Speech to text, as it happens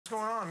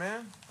going on,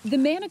 man? The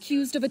man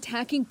accused of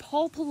attacking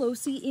Paul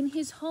Pelosi in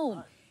his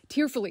home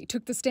tearfully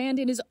took the stand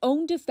in his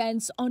own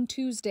defense on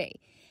Tuesday.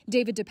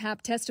 David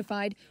DePape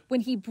testified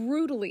when he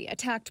brutally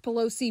attacked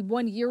Pelosi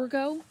 1 year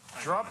ago.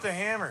 Drop the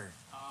hammer.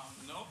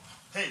 Nope.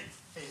 Hey.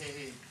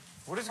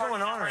 What is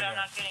going on right now? I'm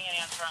not getting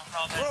an answer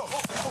on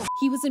call.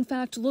 He was in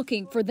fact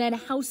looking for then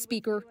House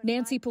Speaker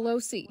Nancy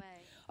Pelosi.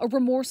 A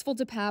remorseful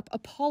DePape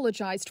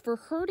apologized for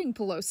hurting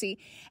Pelosi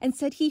and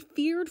said he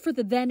feared for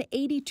the then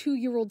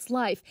 82-year-old's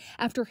life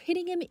after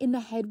hitting him in the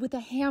head with a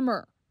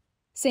hammer,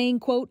 saying,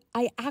 quote,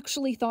 "I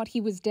actually thought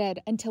he was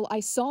dead until I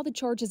saw the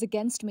charges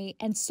against me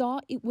and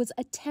saw it was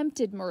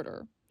attempted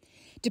murder."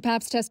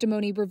 DePape's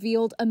testimony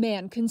revealed a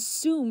man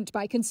consumed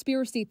by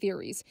conspiracy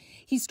theories.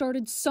 He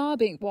started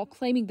sobbing while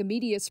claiming the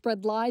media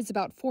spread lies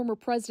about former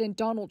President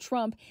Donald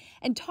Trump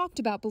and talked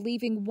about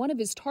believing one of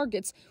his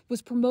targets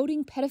was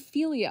promoting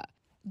pedophilia.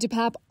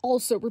 DePape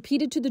also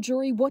repeated to the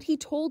jury what he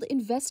told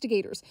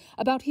investigators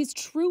about his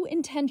true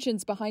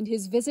intentions behind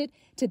his visit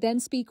to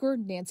then-Speaker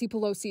Nancy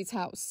Pelosi's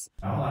house.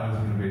 I was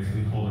going to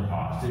basically hold her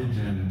hostage,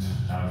 and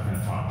I was going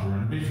to talk to her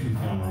and basically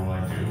film her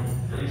what I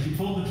do. If she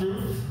told the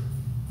truth,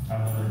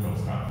 I'd let her go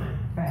scot-free.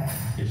 Right.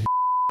 If she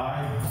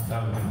lied,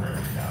 that would have been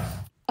very fast.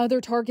 Other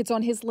targets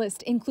on his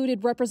list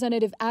included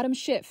Representative Adam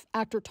Schiff,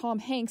 actor Tom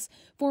Hanks,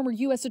 former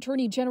U.S.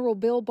 Attorney General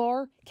Bill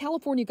Barr,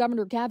 California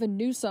Governor Gavin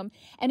Newsom,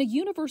 and a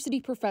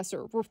university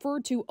professor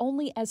referred to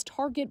only as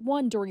Target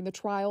 1 during the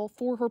trial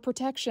for her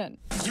protection.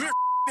 Give me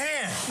your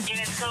hand. Give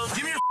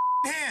me your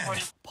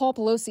hand. Paul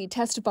Pelosi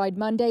testified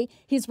Monday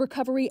his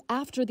recovery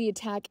after the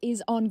attack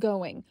is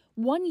ongoing.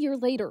 1 year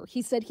later,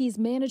 he said he's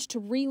managed to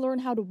relearn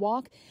how to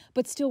walk,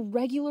 but still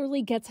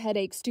regularly gets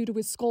headaches due to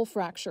his skull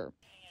fracture.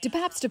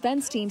 DePape's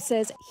defense team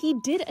says he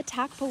did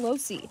attack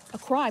Pelosi, a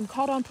crime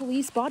caught on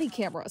police body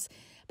cameras,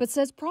 but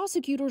says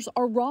prosecutors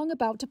are wrong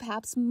about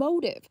DePape's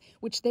motive,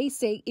 which they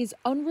say is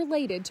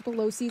unrelated to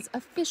Pelosi's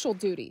official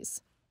duties.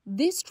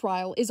 This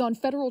trial is on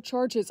federal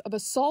charges of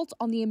assault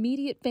on the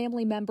immediate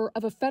family member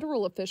of a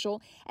federal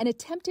official and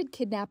attempted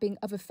kidnapping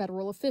of a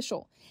federal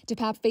official.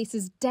 DePape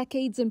faces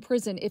decades in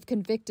prison if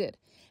convicted.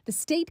 The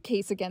state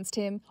case against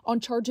him on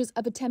charges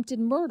of attempted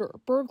murder,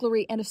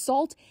 burglary, and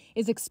assault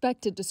is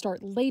expected to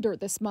start later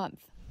this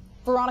month.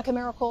 Veronica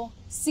Miracle,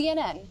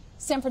 CNN,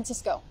 San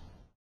Francisco.